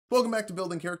Welcome back to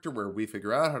Building Character, where we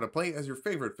figure out how to play as your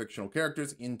favorite fictional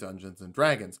characters in Dungeons &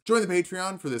 Dragons. Join the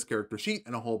Patreon for this character sheet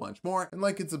and a whole bunch more, and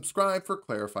like and subscribe for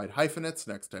clarified hyphenates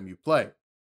next time you play.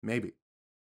 Maybe.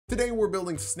 Today we're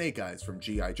building Snake Eyes from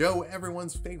G.I. Joe,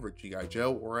 everyone's favorite G.I.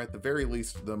 Joe, or at the very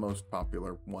least, the most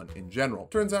popular one in general.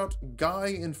 Turns out, guy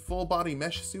in full body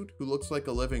mesh suit who looks like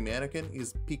a living mannequin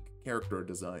is peak character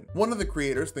design. One of the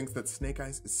creators thinks that Snake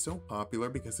Eyes is so popular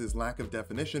because his lack of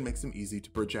definition makes him easy to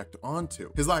project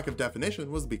onto. His lack of definition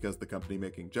was because the company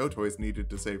making Joe toys needed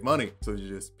to save money, so they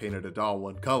just painted a doll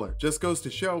one color. Just goes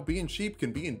to show, being cheap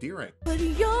can be endearing. But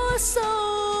you're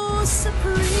so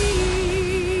supreme.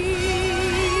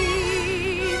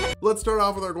 Let's start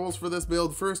off with our goals for this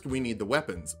build. First, we need the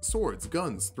weapons, swords,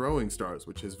 guns, throwing stars,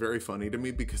 which is very funny to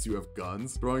me because you have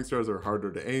guns. Throwing stars are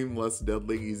harder to aim, less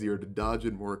deadly, easier to dodge,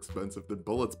 and more expensive than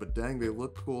bullets, but dang, they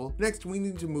look cool. Next, we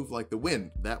need to move like the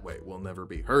wind. That way, we'll never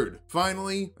be heard.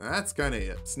 Finally, that's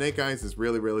kinda it. Snake Eyes is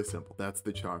really simple. That's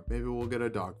the charm. Maybe we'll get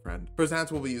a dog friend. For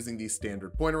stats, we'll be using the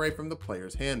standard point array from the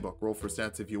player's handbook. Roll for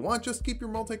stats if you want, just keep your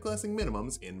multi-classing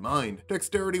minimums in mind.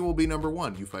 Dexterity will be number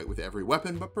 1. You fight with every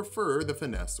weapon, but prefer the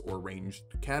finesse or ranged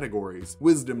categories.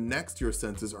 Wisdom next, your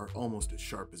senses are almost as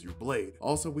sharp as your blade.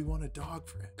 Also, we want a dog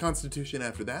friend. Constitution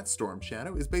after that, Storm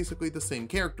Shadow is basically the same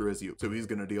character as you, so he's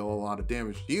gonna deal a lot of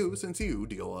damage to you since you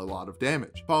deal a lot of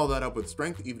damage. Follow that up with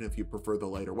Strength. Even if you prefer the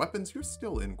lighter weapons, you're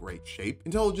still in great shape.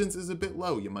 Intelligence is a bit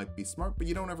low. You might be smart, but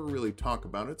you don't ever really talk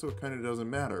about it, so it kinda doesn't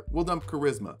matter. We'll dump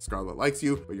Charisma. Scarlet likes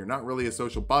you, but you're not really a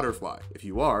social butterfly. If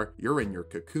you are, you're in your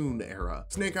cocoon era.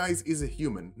 Snake Eyes is a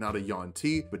human, not a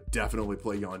Yuan-Ti, but definitely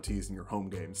play Yuan-Tis in your home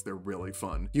games. They're really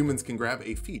fun. Humans can grab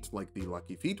a feat like the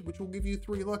Lucky Feat, which will give you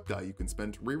 3 luck die you can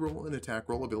spend to reroll an attack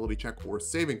roll, ability check, or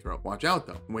saving throw. Watch out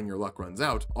though, when your luck runs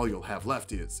out, all you'll have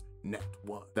left is net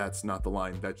 1. That's not the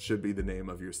line. That should be the name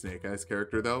of your Snake Eyes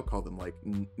character though. Call them like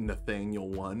Nathaniel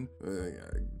 1.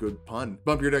 Good pun.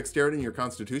 Bump your dexterity and your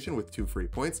constitution with 2 free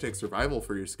points. Take survival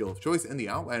for your skill of choice and the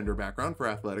Outlander background for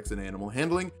athletics and animal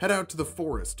handling. Head out to the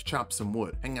forest, chop some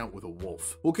wood, hang out with a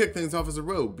wolf. We'll kick things off as a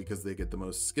rogue because they get the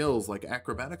most skills like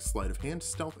acrobatics, sleight of hand,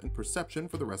 stealth, and perception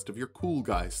for the rest of your cool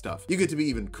guy stuff. You get to be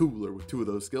even cooler with 2 of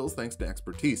those skills thanks to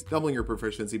expertise. Doubling your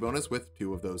proficiency bonus with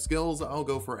 2 of those skills, I'll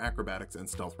go for acrobatics and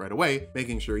stealth right away,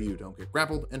 making sure you don't get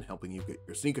grappled and helping you get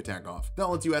your sneak attack off. That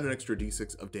lets you add an extra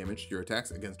d6 of damage to your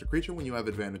attacks against a creature when you have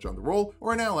advantage on the roll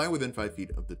or an ally within 5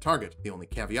 feet of the target. The only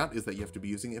caveat is that you have to be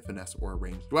using a finesse or a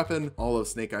ranged weapon. All of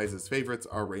Snake Eyes' favorites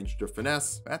are ranged or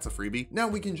finesse. That's a freebie. Now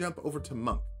we can jump over to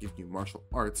Monk, giving you martial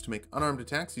arts to make unarmed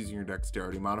attacks using your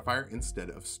dexterity modifier instead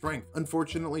of strength.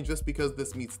 Unfortunately, just because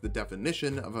this meets the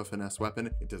definition of a finesse weapon,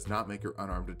 it does not make your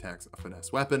unarmed attacks a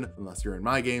finesse weapon, unless you're in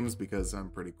my games because I'm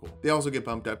pretty cool. They also get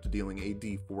bumped up to dealing a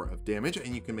d4 of damage,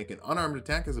 and you can make an unarmed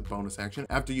attack as a bonus action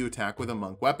after you attack with a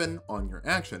monk weapon on your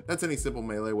action. That's any simple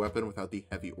melee weapon without the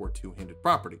heavy or two-handed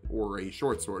property, or a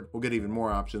short sword. We'll get even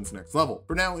more options next level.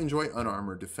 For now, enjoy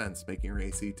unarmored defense, making your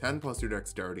AC 10 plus your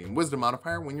dexterity and wisdom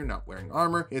modifier when you're not wearing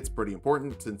armor. It's pretty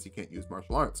important since you can't use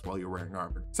martial arts while you're wearing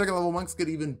armor. Second level monks get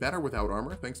even better without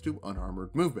armor thanks to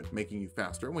unarmored movement, making you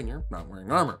faster when you're not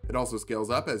wearing armor. It also scales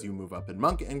up as you move up in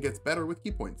monk and gets better with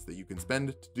key points that you can spend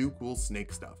to do cool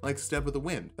snake stuff, like Step of the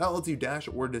Wind. That lets you dash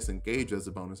or disengage as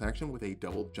a bonus action with a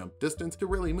double jump distance to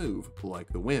really move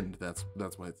like the wind. That's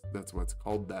why it's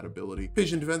called that ability.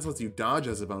 Patient Defense lets you dodge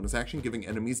as a bonus action, giving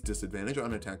enemies disadvantage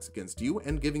on attacks against you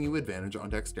and giving you advantage on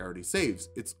dexterity saves.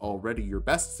 It's already your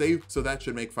best save, so that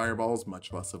should make fireballs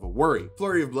much less of a worry.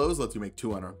 Flurry of Blows lets you make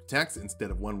 2 unarmed attacks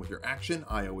instead of 1 with your action.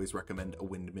 I always recommend a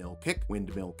windmill kick.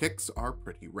 Windmill kicks are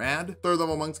pretty rad. Third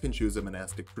level monks can choose a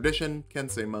monastic tradition.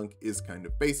 Kensei monk is kind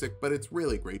of basic, but it's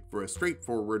really great for a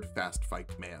straightforward fast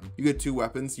fight man. You get 2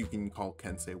 weapons you can call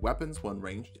Kensei weapons, 1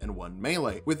 ranged and 1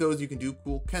 melee. With those you can do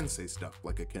cool Kensei stuff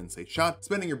like a Kensei shot,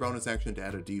 spending your bonus action to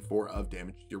add a d4 of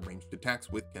damage to your ranged attacks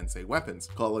with Kensei weapons.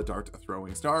 Call a dart a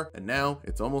throwing star, and now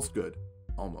it's almost good.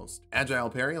 Almost. Agile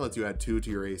Parry lets you add 2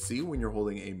 to your AC when you're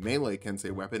holding a melee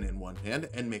Kensei weapon in one hand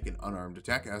and make an unarmed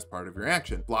attack as part of your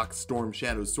action. Block Storm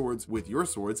Shadow's swords with your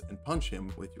swords and punch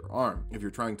him with your arm. If you're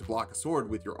trying to block a sword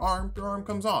with your arm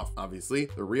comes off. Obviously,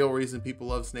 the real reason people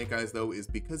love Snake Eyes though is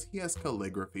because he has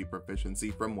calligraphy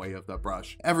proficiency from Way of the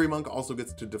Brush. Every monk also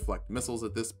gets to deflect missiles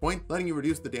at this point, letting you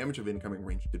reduce the damage of incoming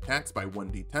ranged attacks by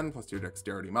 1d10 plus your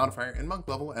dexterity modifier and monk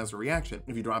level as a reaction.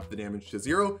 If you drop the damage to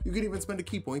 0, you can even spend a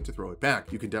key point to throw it back.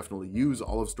 You can definitely use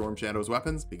all of Storm Shadow's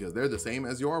weapons because they're the same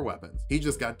as your weapons. He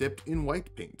just got dipped in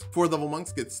white paint. 4th level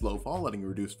monks get slow fall, letting you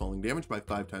reduce falling damage by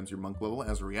 5 times your monk level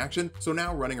as a reaction, so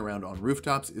now running around on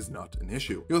rooftops is not an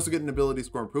issue. You also get an ability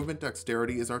score improvement.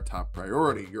 Dexterity is our top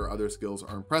priority. Your other skills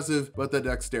are impressive, but the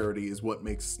dexterity is what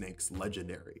makes snakes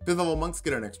legendary. 5th level monks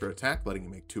get an extra attack, letting you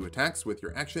make 2 attacks with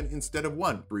your action instead of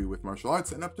 1, 3 with martial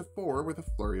arts, and up to 4 with a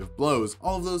flurry of blows.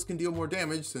 All of those can deal more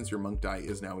damage since your monk die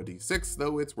is now a d6,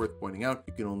 though it's worth pointing out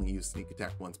you can only use sneak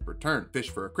attack once per turn. Fish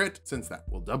for a crit, since that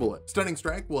will double it. Stunning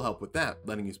strike will help with that,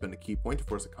 letting you spend a key point to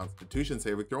force a constitution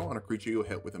saving throw on a creature you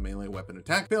hit with a melee weapon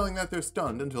attack, failing that they're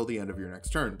stunned until the end of your next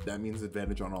turn. That means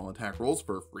advantage on all attack rolls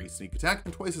for a free sneak attack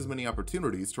and twice as many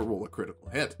opportunities to roll a critical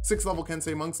hit. 6th level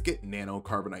Kensei monks get nano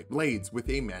carbonite blades with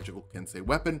a magical Kensei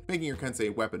weapon, making your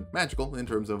Kensei weapon magical in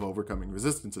terms of overcoming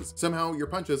resistances. Somehow your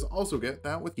punches also get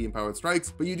that with key empowered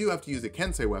strikes, but you do have to use a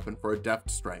Kensei weapon for a deft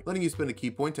strike, letting you spend a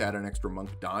key point to add an extra monk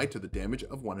die to the damage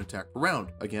of 1 attack per round.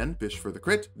 Again, fish for the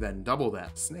crit, then double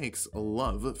that. Snakes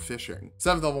love fishing.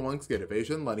 7th level monks get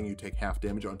evasion, letting you take half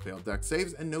damage on failed dex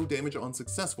saves and no damage on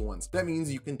successful ones. That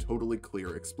means you can totally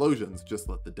clear explosions. Just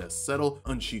let the dust settle,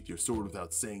 unsheath your sword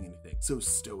without saying anything. So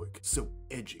stoic, so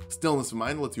edgy. Stillness of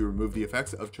mind lets you remove the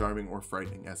effects of charming or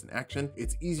frightening as an action.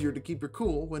 It's easier to keep your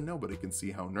cool when nobody can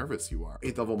see how nervous you are.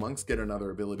 8th level monks get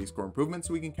another ability score improvement,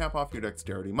 so we can cap off your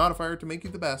dexterity modifier to make you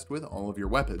the best with all of your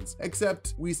weapons.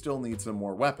 Except we still need some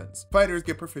more weapons. Fighters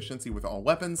get proficiency with all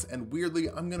weapons, and weirdly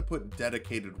I'm gonna put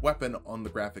dedicated weapon on the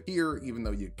graphic here, even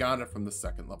though you got it from the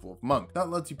 2nd level of monk. That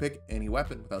lets you pick any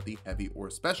weapon without the heavy or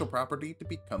special property to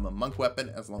become a monk weapon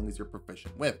as long as you're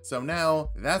proficient with. So now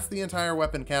that's the entire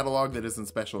weapon catalog that isn't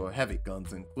special or heavy,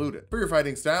 guns included. For your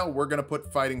fighting style, we're gonna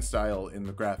put fighting style in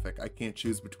the graphic. I can't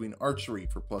choose between archery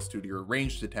for +2 to your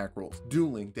ranged attack rolls,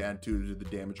 dueling to add 2 to the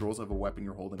damage rolls of a weapon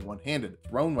you're holding one-handed,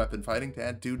 thrown weapon fighting to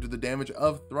add 2 to the damage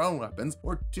of thrown weapons,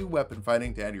 or 2 weapon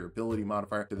fighting to add your ability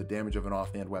modifier to the damage of an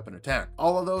offhand weapon attack.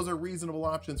 All of those are reasonable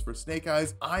options for Snake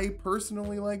Eyes. I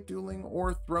personally like dueling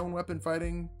or thrown weapon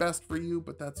fighting best for you,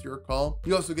 but that's your call.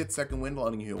 You also get second wind,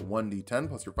 letting you heal 1d10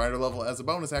 plus your fighter level as a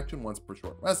bonus action once per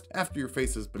short rest. After your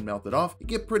face has been melted off, you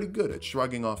get pretty good at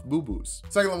shrugging off boo-boos.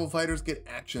 2nd level fighters get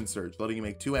action surge, letting you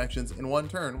make 2 actions in 1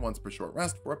 turn once per short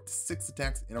rest for up to 6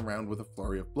 attacks in a round with a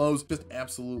flurry of blows. Just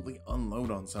absolutely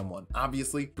unload on someone.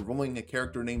 Obviously, if you're rolling a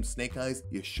character named Snake Eyes,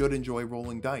 you should enjoy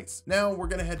rolling dice. Now we're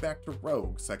gonna head back to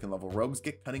rogues. 2nd level rogues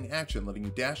get cunning action, letting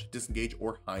you dash, disengage,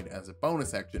 or hide as a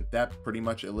bonus action. That pretty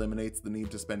much eliminates the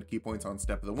need to spend key points on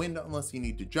Step of the Wind unless you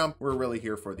need to jump. We're really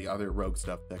here for the other rogue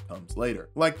stuff that comes later.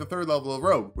 Like the 3rd level of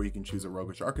rogue, where you can choose a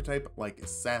roguish archetype like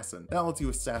assassin. That lets you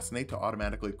assassinate to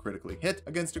automatically critically hit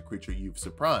against a creature you've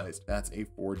surprised. That's a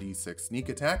 4d6 sneak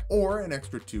attack, or an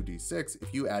extra 2d6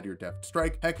 if you add your deft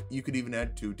strike. Heck, you could even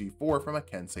add 2d4 from a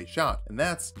Kensei shot, and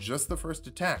that's just the first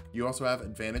attack. You also have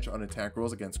advantage on attack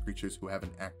rolls against creatures who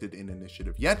haven't acted in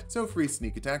initiative yet, so free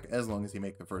sneak attack as long as you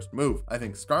make the first move. I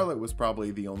think Scarlet was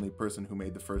probably the only person who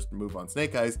made the first move on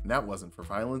Snake Eyes, and that wasn't for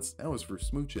violence, that was for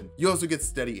smooching. You also get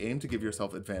steady aim to give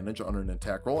yourself advantage on an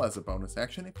attack roll as a bonus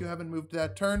action if you haven't moved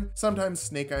that turn. Sometimes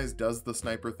Snake Eyes does the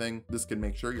sniper thing. This can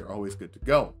make sure you're always good to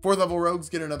go. 4th level rogues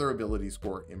get another ability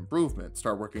score improvement.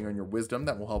 Start working on your wisdom.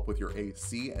 That will help with your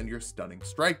AC and your stunning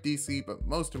strike DC, but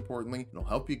most importantly, it'll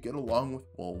help you get along with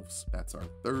wolves. That's our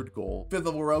 3rd goal. 5th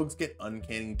level rogues get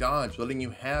uncanny dodge, letting you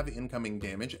have incoming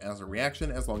damage as a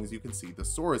reaction as long as you can see the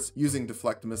source. Using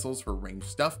deflect missiles for ranged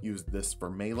stuff, use this for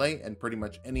melee, and pretty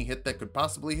much any hit that could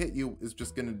possibly hit you is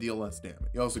just going to deal less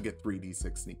damage. You also get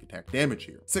 3d6 sneak attack damage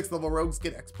here. 6th level rogues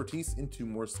get expertise in 2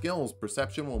 more skills.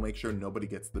 Perception will make sure nobody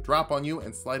gets the drop on you,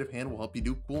 and sleight of hand will help you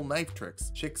do cool knife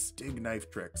tricks. Chicks dig knife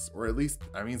tricks, or at least,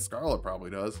 I mean, Scarlet probably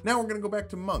does. Now we're going to go back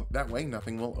to monk. That way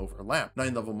nothing will overlap.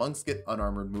 9th level monks get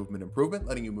unarmored movement improvement,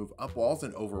 letting you move up walls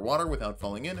and over water without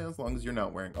falling in as long as you're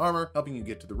not wearing armor, helping you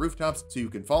get to the rooftops so you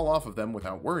can fall off of them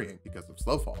without worrying because of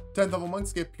slow fall. 10th level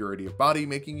monks get purity of body,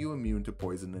 making you immune to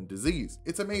poison and disease.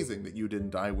 It's amazing that you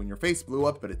didn't die when your face blew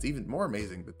up, but it's even more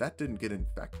amazing that that didn't get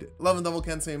infected. 11th level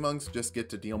Kensei monks just get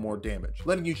to deal more damage,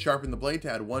 letting you sharpen the blade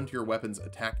to add 1 to your weapon's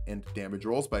attack and damage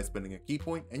rolls by spending a key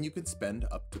point, and you can spend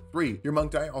up to 3. Your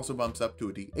monk die also bumps up to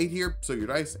a d8 here, so your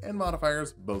dice and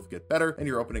modifiers both get better, and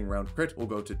your opening round crit will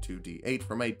go to 2d8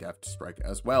 from a deft strike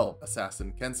as well.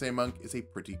 Assassin Kensei monk is a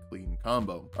pretty clean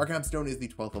combo. Our capstone is the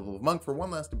 12th level of monk for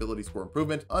 1 last ability score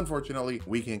improvement. Unfortunately,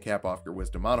 we can't cap off your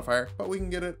wisdom modifier, but we can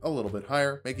get it a little bit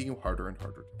higher, making you harder and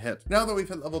harder to hit. Now that we've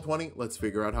hit level 20, let's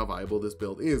figure out how viable this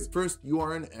build is. First, you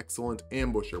are an excellent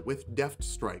ambusher with deft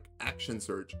strike, action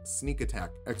surge, sneak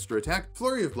attack, extra attack,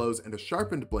 flurry of blows, and a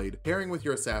sharpened blade, pairing with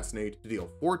your assassinate to deal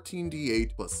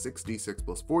 14d8 plus 6d6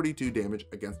 plus 42 damage damage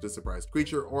against a surprised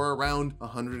creature, or around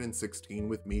 116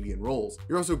 with median rolls.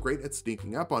 You're also great at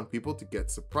sneaking up on people to get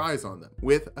surprise on them,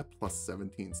 with a plus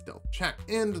 17 stealth check.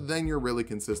 And then you're really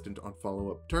consistent on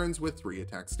follow-up turns with 3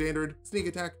 attack standard, sneak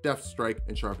attack, deft strike,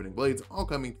 and sharpening blades all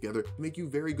coming together to make you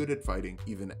very good at fighting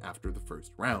even after the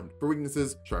first round. For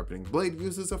weaknesses, sharpening blade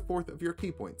uses a fourth of your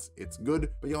key points. It's good,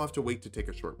 but you'll have to wait to take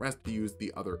a short rest to use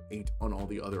the other 8 on all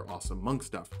the other awesome monk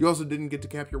stuff. You also didn't get to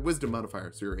cap your wisdom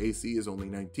modifier, so your AC is only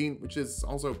 19, which is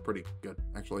also pretty good,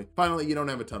 actually. Finally, you don't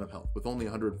have a ton of health, with only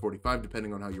 145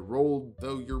 depending on how you rolled,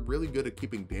 though you're really good at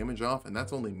keeping damage off, and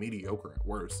that's only mediocre at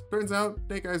worst. Turns out,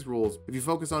 Snake Eyes rules. If you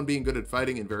focus on being good at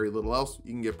fighting and very little else,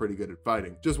 you can get pretty good at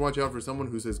fighting. Just watch out for someone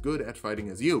who's as good at fighting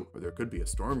as you, or there could be a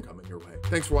storm coming your way.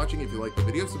 Thanks for watching. If you liked the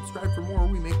video, subscribe for more.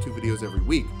 We make 2 videos every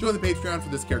week. Join the Patreon for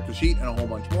this character sheet and a whole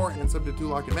bunch more, and sub to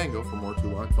Tulok and Mango for more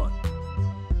Tulok fun.